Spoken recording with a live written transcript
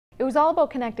It was all about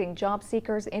connecting job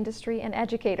seekers, industry, and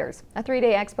educators. A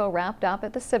three-day expo wrapped up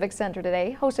at the Civic Centre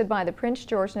today, hosted by the Prince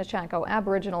George Nechako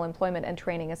Aboriginal Employment and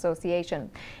Training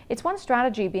Association. It's one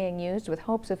strategy being used with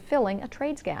hopes of filling a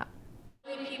trades gap.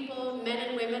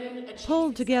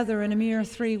 Pulled together in a mere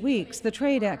 3 weeks, the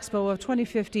Trade Expo of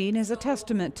 2015 is a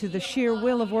testament to the sheer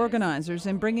will of organizers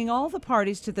in bringing all the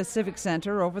parties to the Civic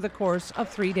Centre over the course of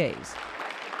 3 days.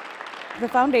 The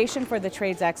foundation for the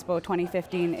Trades Expo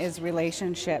 2015 is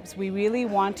relationships. We really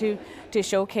want to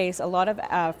showcase a lot of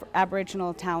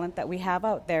Aboriginal talent that we have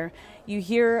out there. You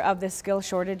hear of the skill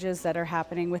shortages that are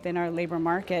happening within our labor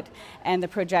market and the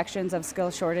projections of skill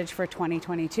shortage for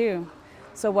 2022.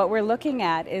 So what we're looking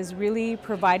at is really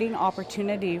providing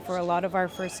opportunity for a lot of our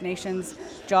First Nations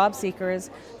job seekers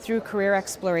through career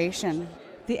exploration.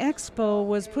 The expo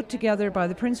was put together by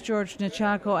the Prince George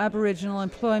Nechako Aboriginal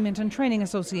Employment and Training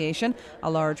Association. A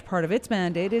large part of its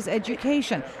mandate is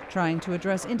education, trying to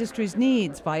address industry's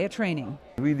needs via training.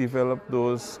 We develop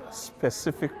those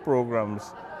specific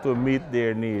programs to meet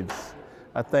their needs.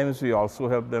 At times we also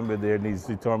help them with their needs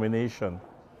determination,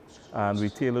 and we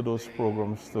tailor those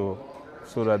programs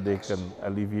so that they can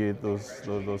alleviate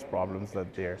those problems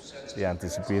that they're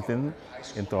anticipating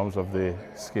in terms of the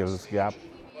skills gap.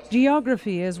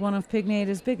 Geography is one of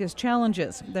Pignata's biggest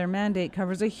challenges. Their mandate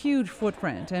covers a huge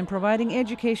footprint, and providing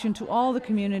education to all the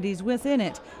communities within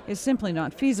it is simply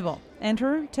not feasible.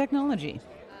 Enter technology.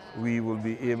 We will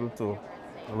be able to,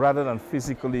 rather than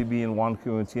physically be in one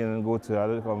community and then go to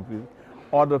other community,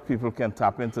 other people can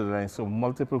tap into the line, so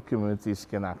multiple communities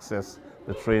can access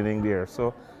the training there.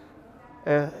 So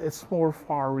it's more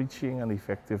far-reaching and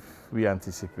effective, we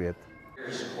anticipate.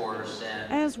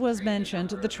 As was mentioned,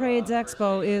 the Trades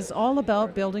Expo is all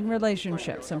about building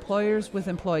relationships, employers with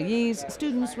employees,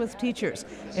 students with teachers.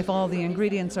 If all the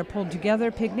ingredients are pulled together,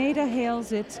 Pignata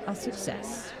hails it a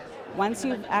success. Once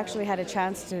you've actually had a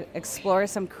chance to explore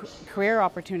some career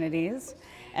opportunities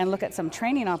and look at some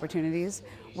training opportunities,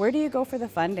 where do you go for the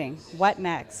funding? What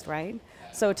next, right?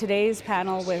 So today's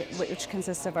panel, which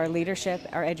consists of our leadership,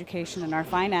 our education, and our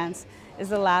finance, is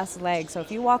the last leg. So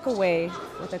if you walk away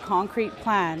with a concrete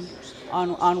plan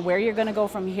on where you're going to go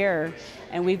from here,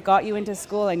 and we've got you into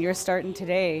school and you're starting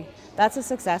today, that's a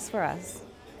success for us.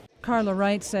 Carla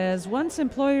Wright says once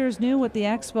employers knew what the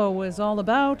expo was all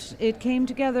about, it came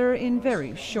together in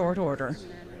very short order.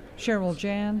 Cheryl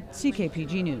Jan,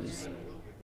 CKPG News.